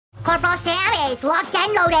Corporal Sam is locked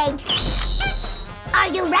and loaded. Are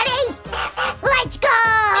you ready? Let's go!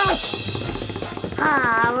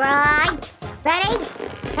 All right. Ready?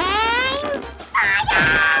 Aim!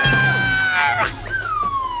 Fire!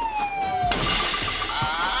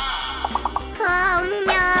 Oh,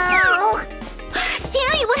 no!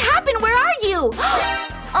 Sammy, what happened? Where are you?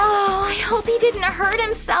 Oh, I hope he didn't hurt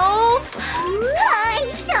himself.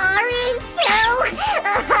 I'm sorry, Sue.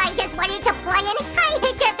 I just wanted to play and I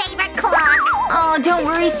hit your favorite clock. Oh, don't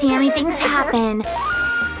worry, Sammy. Things happen.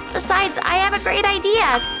 Besides, I have a great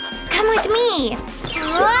idea. Come with me.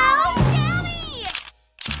 Whoa, Sammy!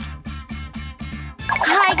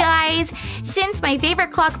 Hi, guys. Since my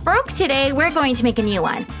favorite clock broke today, we're going to make a new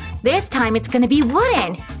one. This time it's gonna be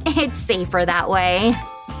wooden. It's safer that way.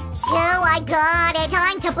 Sue, I got it.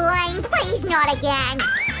 I'm to blame. Please, not again.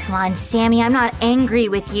 Come on, Sammy, I'm not angry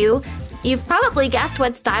with you. You've probably guessed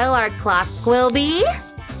what style our clock will be.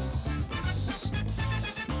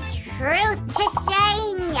 Truth to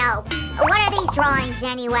say, no. What are these drawings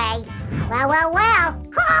anyway? Well.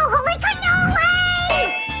 Oh, holy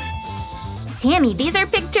cannoli! Sammy, these are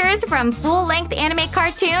pictures from full-length anime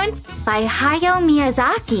cartoons by Hayao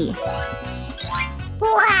Miyazaki.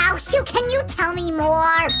 Wow, Sue, can you tell me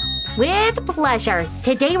more? With pleasure.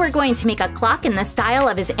 Today we're going to make a clock in the style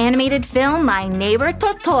of his animated film, My Neighbor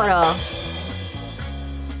Totoro.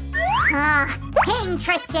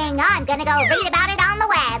 Interesting. I'm gonna go read about it on the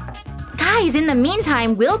web. Guys, in the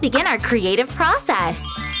meantime, we'll begin our creative process.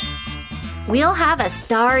 We'll have a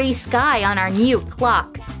starry sky on our new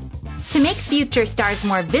clock. To make future stars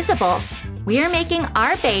more visible, we're making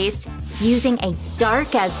our base using a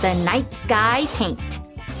dark as the night sky paint.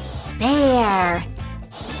 There.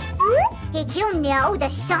 Did you know the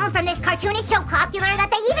song from this cartoon is so popular that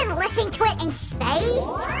they even listen to it in space?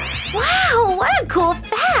 Wow, what a cool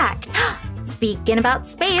fact! Speaking about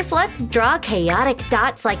space, let's draw chaotic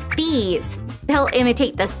dots like these. They'll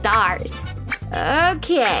imitate the stars.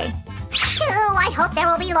 Okay. Sue, I hope there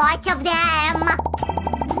will be lots of them.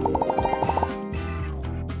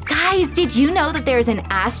 Guys, did you know that there's an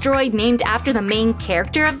asteroid named after the main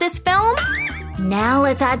character of this film? Now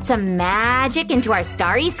let's add some magic into our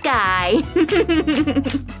starry sky.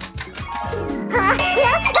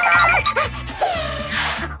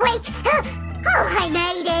 Wait! Oh, I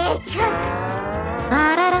made it!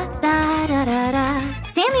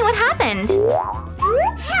 Sammy, what happened?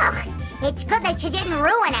 It's good that you didn't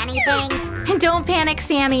ruin anything. Don't panic,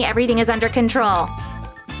 Sammy. Everything is under control.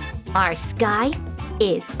 Our sky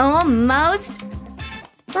is almost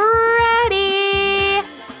ready.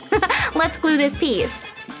 Let's glue this piece.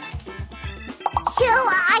 Sue,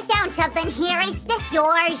 I found something here. Is this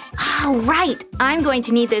yours? Oh, right. I'm going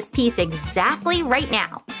to need this piece exactly right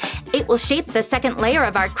now. It will shape the second layer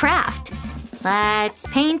of our craft. Let's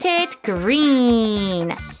paint it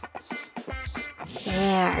green.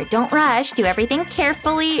 There, don't rush. Do everything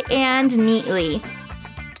carefully and neatly.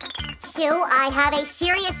 Sue, I have a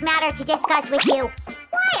serious matter to discuss with you.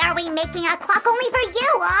 Why are we making a clock only for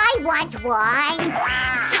you? I want one.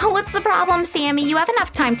 So what's the problem, Sammy? You have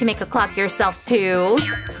enough time to make a clock yourself, too.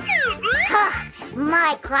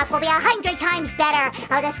 My clock will be 100 times better.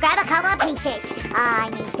 I'll just grab a couple of pieces. I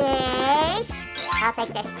need this. I'll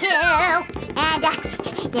take this too. And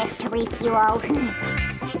this to refuel.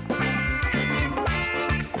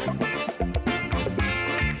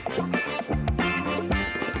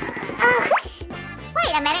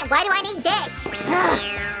 Wait a minute, why do I need this?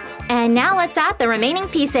 And now let's add the remaining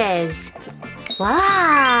pieces.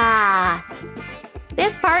 Voila!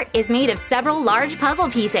 This part is made of several large puzzle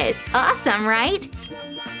pieces. Awesome, right?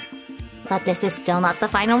 But this is still not the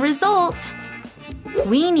final result.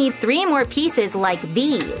 We need 3 more pieces like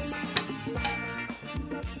these.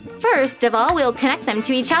 First of all, we'll connect them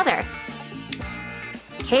to each other.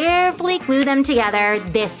 Carefully glue them together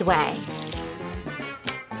this way.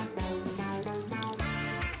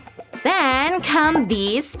 Then come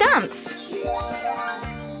these stumps.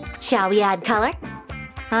 Shall we add color?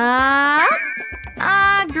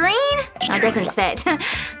 Green? Oh, doesn't fit.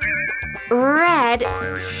 Red,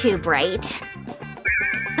 too bright.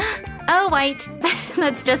 Oh, white.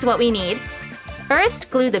 That's just what we need. First,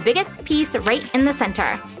 glue the biggest piece right in the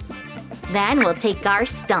center. Then we'll take our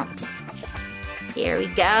stumps. Here we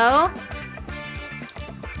go.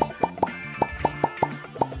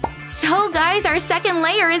 So guys, our second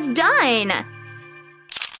layer is done!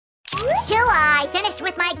 Sue, I finished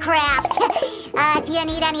with my craft. Do you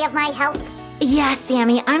need any of my help? Yes,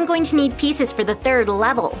 Sammy, I'm going to need pieces for the 3rd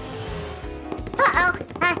level. Uh-oh.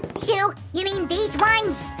 Sue, you mean these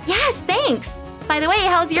ones? Yes, thanks! By the way,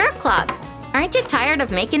 how's your clock? Aren't you tired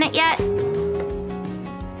of making it yet?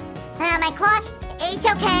 clock? It's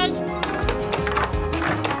okay.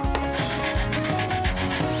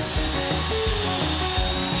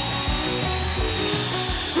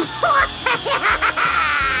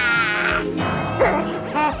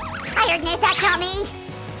 Tiredness, that tummy.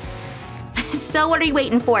 So what are you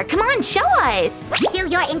waiting for? Come on, show us! Sue,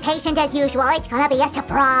 you're impatient as usual. It's gonna be a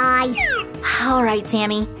surprise. All right,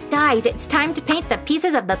 Sammy. Guys, it's time to paint the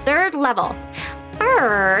pieces of the third level.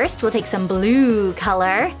 First, we'll take some blue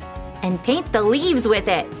color and paint the leaves with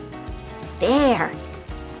it. There.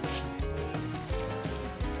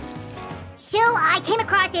 Sue, I came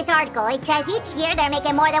across this article. It says each year they're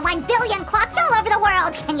making more than 1 billion clocks all over the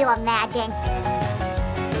world. Can you imagine?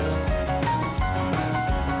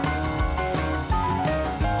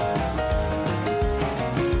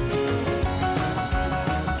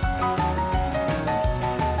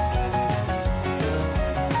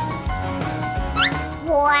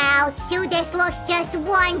 Wow, Sue, this looks just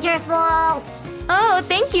wonderful. Oh,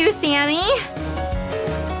 thank you, Sammy.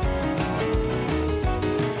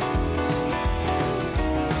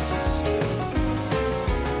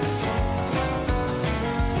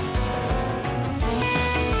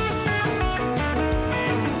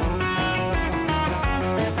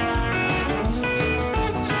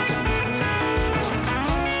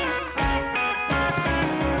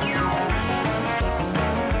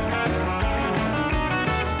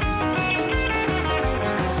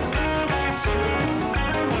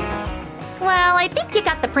 Well, I think you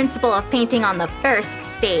got the principle of painting on the first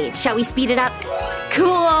stage. Shall we speed it up?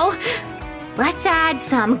 Cool! Let's add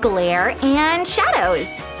some glare and shadows.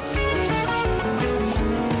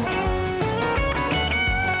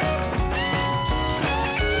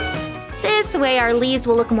 This way our leaves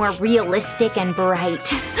will look more realistic and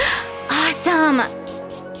bright. Awesome!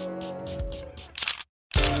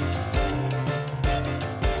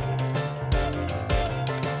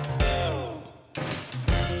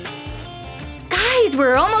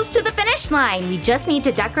 We're almost to the finish line. We just need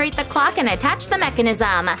to decorate the clock and attach the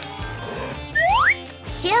mechanism.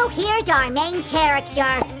 Sue, here's our main character.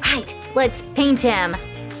 Right, let's paint him.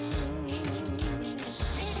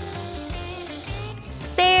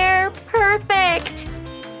 There, perfect.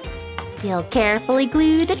 We'll carefully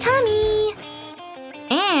glue the tummy.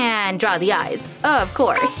 And draw the eyes, of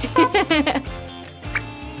course.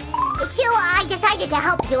 Sue, I decided to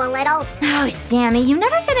help you a little. Oh, Sammy, you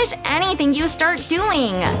never finish anything you start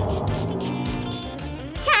doing.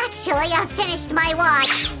 Actually, I finished my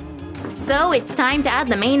watch. So it's time to add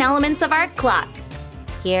the main elements of our clock.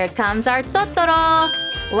 Here comes our Totoro.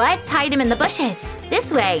 Let's hide him in the bushes.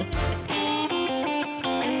 This way.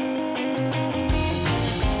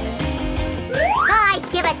 Guys,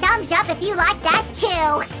 give a thumbs up if you like that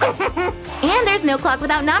too. And there's no clock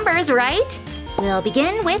without numbers, right? We'll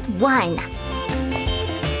begin with 1.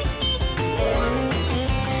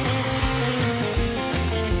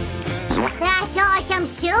 That's awesome,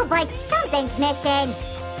 Sue, but something's missing.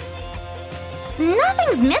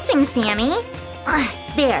 Nothing's missing, Sammy.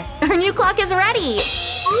 There, our new clock is ready.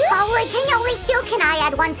 Holy cannoli, Sue, can I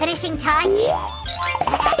add one finishing touch?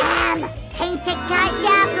 Painted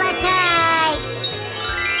Casablancas!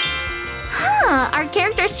 Huh, our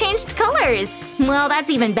characters changed colors. Well, that's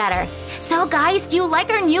even better. So guys, do you like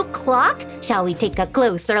our new clock? Shall we take a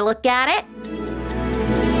closer look at it?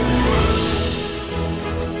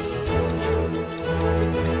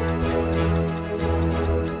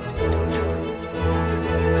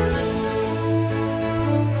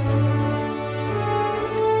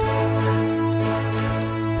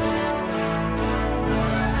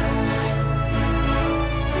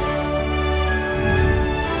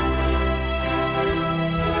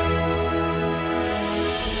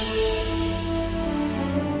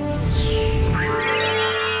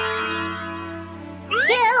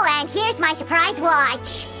 My surprise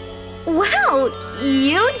watch. Wow,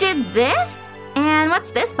 you did this? And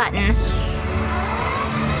what's this button?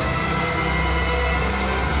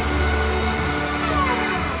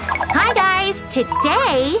 Hi guys,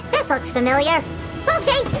 today... This looks familiar.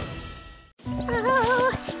 Oopsie!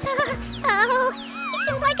 It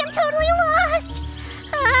seems like I'm totally lost.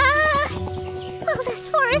 Will this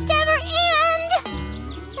forest ever end?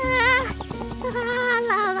 La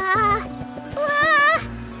la.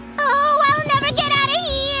 Oh, I'll never get out of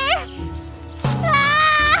here!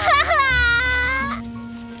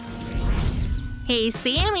 Hey,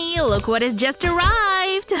 Sammy, look what has just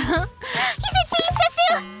arrived. Is it pizza,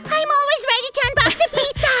 Sue? I'm always ready to unbox a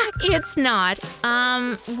pizza! It's not.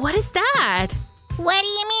 What is that? What do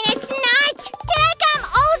you mean it's not? Did I come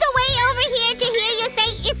all the way over here to hear you say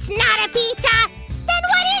it's not a pizza? Then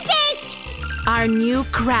what is it? Our new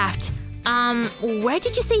craft. Where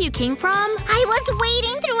did you say you came from? I was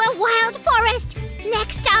wading through a wild forest.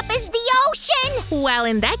 Next up is the ocean. Well,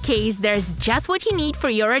 in that case, there's just what you need for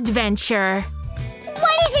your adventure.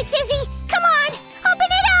 What is it, Susie? Come on, open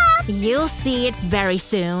it up. You'll see it very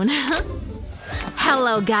soon.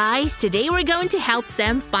 Hello, guys. Today we're going to help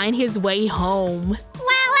Sam find his way home.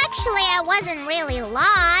 Well, actually, I wasn't really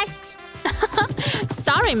lost.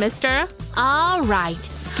 Sorry, mister. All right.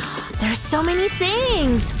 There's so many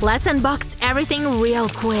things. Let's unbox everything real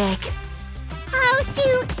quick. Oh,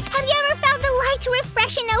 Sue, have you ever felt the light,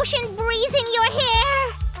 refreshing ocean breeze in your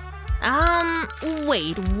hair?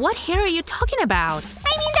 Wait, what hair are you talking about?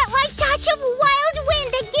 I mean that light touch of wild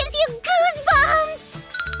wind that gives you goosebumps.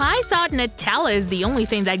 I thought Nutella is the only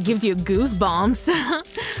thing that gives you goosebumps.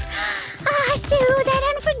 Sue, that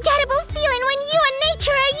unforgettable feeling when you and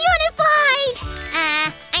nature are unified.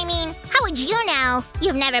 I mean, how would you know?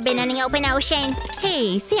 You've never been in the open ocean.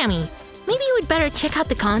 Hey, Sammy, maybe you would better check out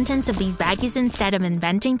the contents of these baggies instead of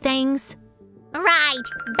inventing things. Right,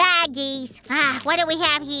 baggies. What do we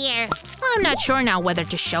have here? Well, I'm not sure now whether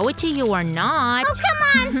to show it to you or not. Oh, come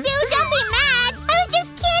on, Sue, don't be mad. I was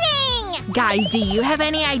just kidding. Guys, do you have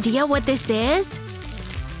any idea what this is?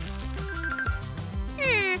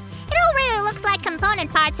 It all really looks like component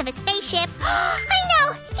parts of a spaceship. I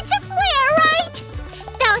know, it's a flare, right?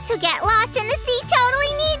 Those who get lost in the sea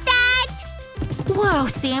totally need that. Whoa,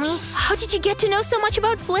 Sammy, how did you get to know so much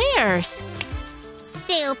about flares?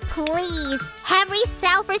 Sue, please. Every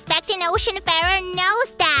self-respecting oceanfarer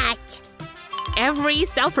knows that. Every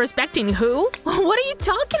self-respecting who? What are you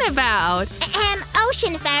talking about?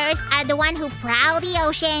 Oceanfarers are the one who prowl the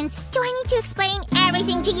oceans. Do I need to explain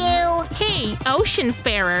everything to you? Hey,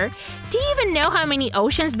 oceanfarer, do you even know how many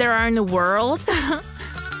oceans there are in the world?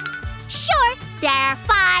 Sure, there are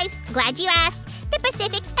 5. Glad you asked. The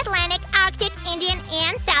Pacific, Atlantic, Arctic, Indian,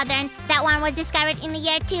 and Southern. That one was discovered in the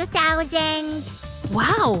year 2000.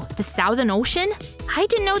 Wow, the Southern Ocean? I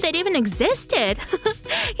didn't know that even existed.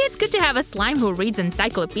 It's good to have a slime who reads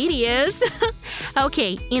encyclopedias.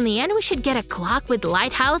 Okay, in the end we should get a clock with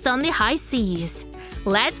lighthouse on the high seas.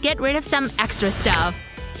 Let's get rid of some extra stuff.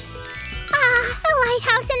 A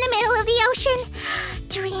lighthouse in the middle of the ocean.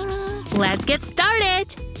 Dreamy. Let's get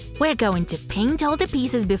started. We're going to paint all the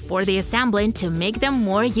pieces before the assembling to make them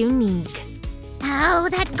more unique. Oh,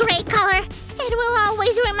 that gray color. It will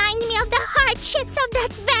always remind me of the hardships of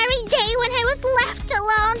that very day when I was left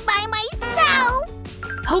alone by myself.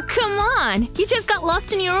 Oh, come on! You just got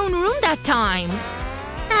lost in your own room that time.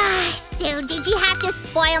 Sue, did you have to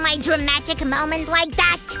spoil my dramatic moment like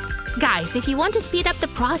that? Guys, if you want to speed up the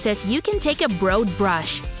process, you can take a broad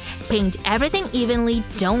brush. Paint everything evenly,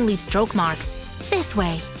 don't leave stroke marks. This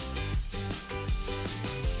way.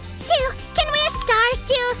 Sue, can we add stars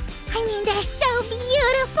too? I mean, they're so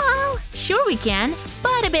beautiful. Sure we can,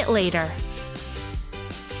 but a bit later.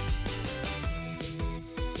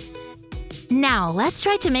 Now, let's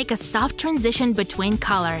try to make a soft transition between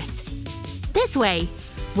colors. This way,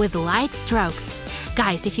 with light strokes.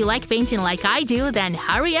 Guys, if you like painting like I do, then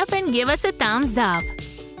hurry up and give us a thumbs up.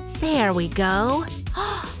 There we go.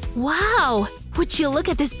 Wow! Would you look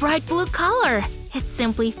at this bright blue color? It's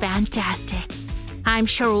simply fantastic. I'm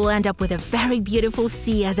sure we'll end up with a very beautiful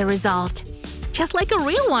sea as a result. Just like a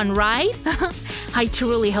real one, right? I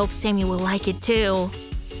truly hope Sammy will like it too.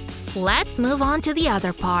 Let's move on to the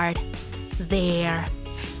other part. There.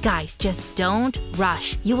 Guys, just don't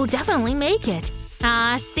rush. You will definitely make it.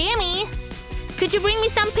 Sammy, could you bring me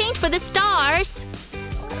some paint for the stars?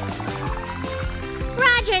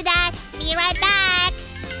 Roger that. Be right back.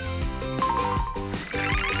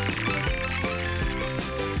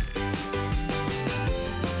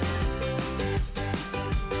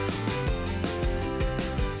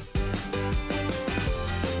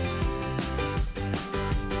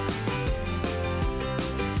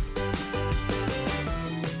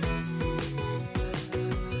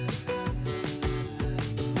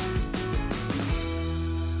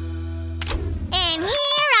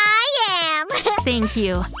 Thank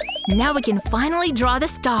you. Now we can finally draw the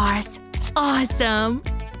stars. Awesome!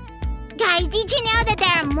 Guys, did you know that there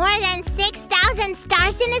are more than 6,000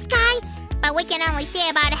 stars in the sky? But we can only see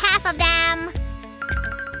about half of them.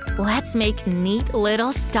 Let's make neat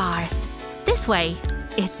little stars. This way.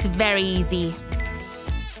 It's very easy.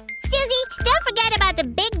 Susie, don't forget about the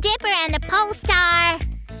Big Dipper and the Pole Star.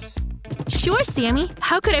 Sure, Sammy.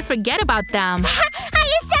 How could I forget about them?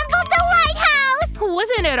 I assembled the lighthouse!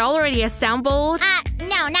 Wasn't it already assembled?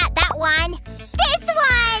 No, not that one. This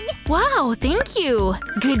one! Wow, thank you!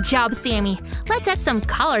 Good job, Sammy. Let's add some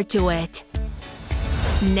color to it.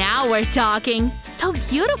 Now we're talking. So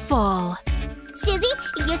beautiful! Susie,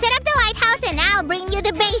 you set up the lighthouse and I'll bring you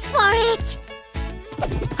the base for it.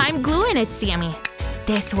 I'm gluing it, Sammy.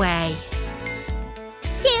 This way.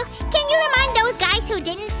 Sue, can you remind those guys who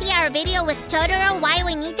didn't see our video with Totoro why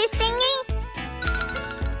we need this thingy?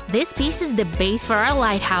 This piece is the base for our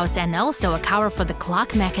lighthouse and also a cover for the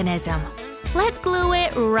clock mechanism. Let's glue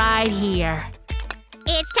it right here.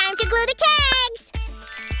 It's time to glue the kegs!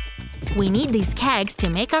 We need these kegs to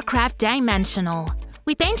make our craft dimensional.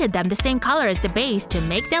 We painted them the same color as the base to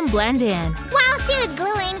make them blend in. While Sue is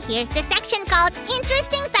gluing, here's the section called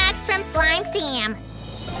Interesting Facts from Slime Sam.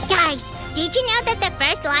 Guys, did you know that the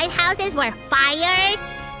first lighthouses were fires?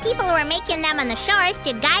 People were making them on the shores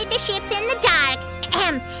to guide the ships in the dark.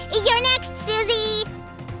 You're next, Susie!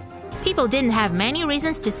 People didn't have many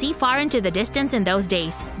reasons to see far into the distance in those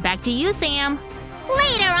days. Back to you, Sam.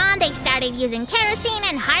 Later on, they started using kerosene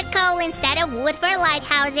and hard coal instead of wood for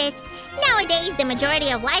lighthouses. Nowadays, the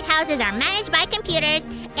majority of lighthouses are managed by computers,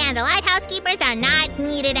 and the lighthouse keepers are not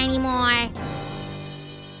needed anymore.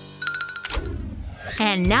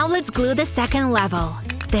 And now let's glue the second level.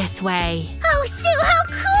 This way. Oh, Sue, how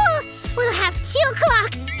cool! We'll have 2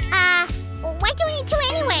 clocks. Why do we need 2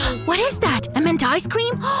 anyway? What is that? A mint ice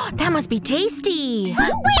cream? That must be tasty.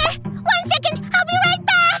 Where? 1 second, I'll be right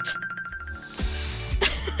back!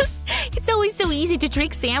 It's always so easy to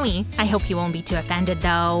trick Sammy. I hope you won't be too offended,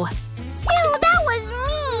 though. Sue, that was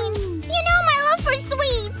mean! You know my love for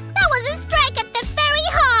sweets! That was a strike at the very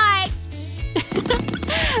heart!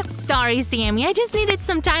 Sorry, Sammy. I just needed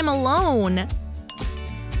some time alone.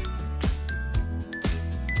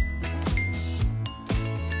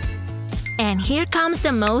 And here comes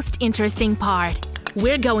the most interesting part.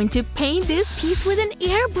 We're going to paint this piece with an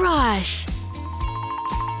airbrush.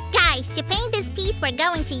 Guys, to paint this piece, we're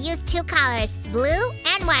going to use 2 colors, blue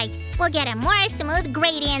and white. We'll get a more smooth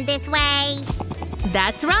gradient this way.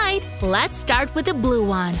 That's right. Let's start with the blue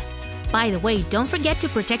one. By the way, don't forget to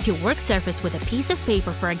protect your work surface with a piece of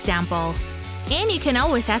paper, for example. And you can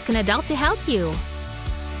always ask an adult to help you.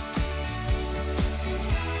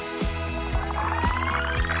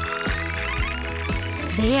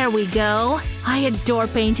 There we go! I adore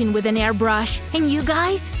painting with an airbrush. And you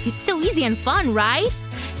guys? It's so easy and fun, right?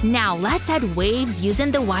 Now let's add waves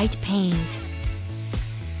using the white paint.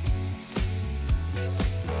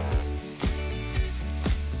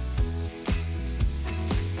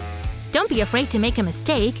 Don't be afraid to make a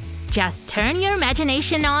mistake. Just turn your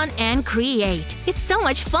imagination on and create. It's so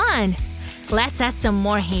much fun! Let's add some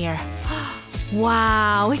more here.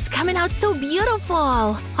 Wow, it's coming out so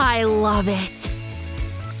beautiful! I love it!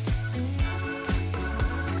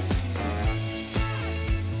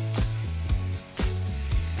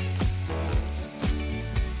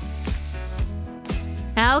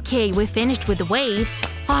 Okay, we finished with the waves.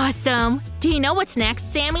 Awesome! Do you know what's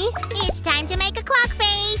next, Sammy? It's time to make a clock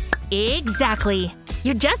face! Exactly!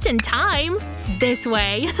 You're just in time! This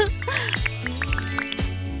way! We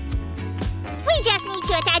just need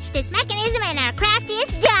to attach this mechanism and our craft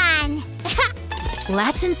is done!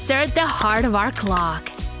 Let's insert the heart of our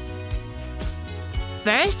clock.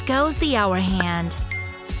 First goes the hour hand.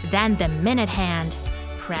 Then the minute hand.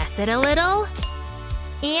 Press it a little.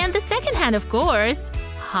 And the second hand, of course.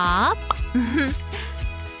 Hop.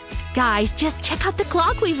 Guys, just check out the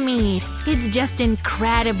clock we've made. It's just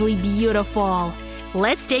incredibly beautiful.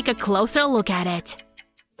 Let's take a closer look at it.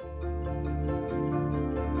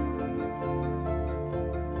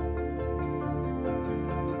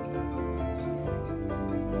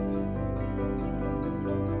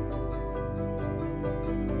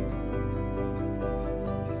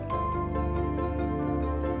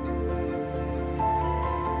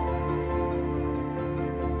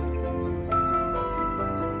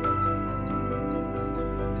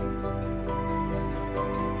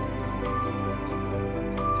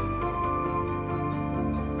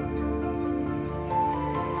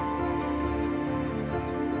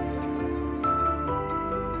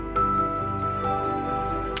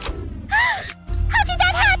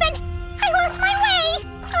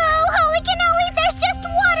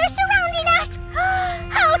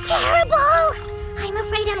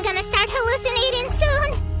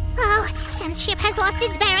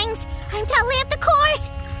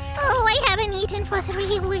 For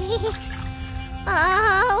 3 weeks.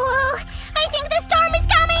 Oh, I think the storm is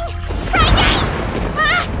coming! Friday!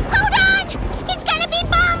 Hold on! It's gonna be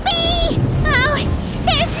bumpy! Oh,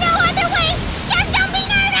 there's no other way! Just don't be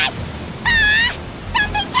nervous!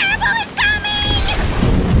 Something terrible is coming!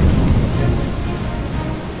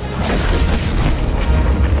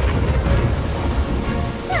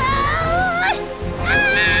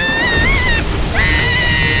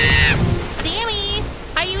 Sammy,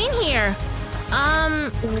 are you in here?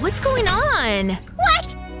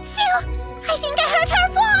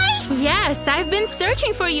 Yes, I've been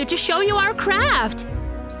searching for you to show you our craft.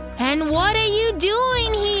 And what are you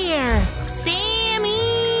doing here?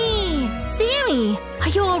 Sammy! Sammy, are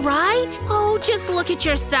you alright? Oh, just look at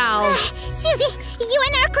yourself. Susie, you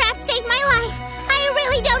and our craft saved my life. I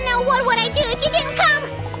really don't know what would I do if you didn't come.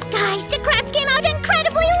 Guys, the craft came out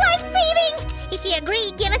incredibly life-saving. If you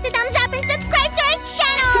agree, give us a thumbs up and subscribe to our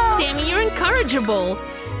channel. Sammy, you're incorrigible.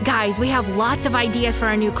 Guys, we have lots of ideas for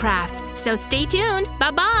our new crafts, so stay tuned.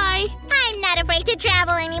 Bye-bye. I'm not afraid to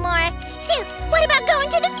travel anymore. Sue, what about going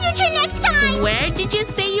to the future next time? Where did you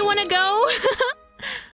say you want to go?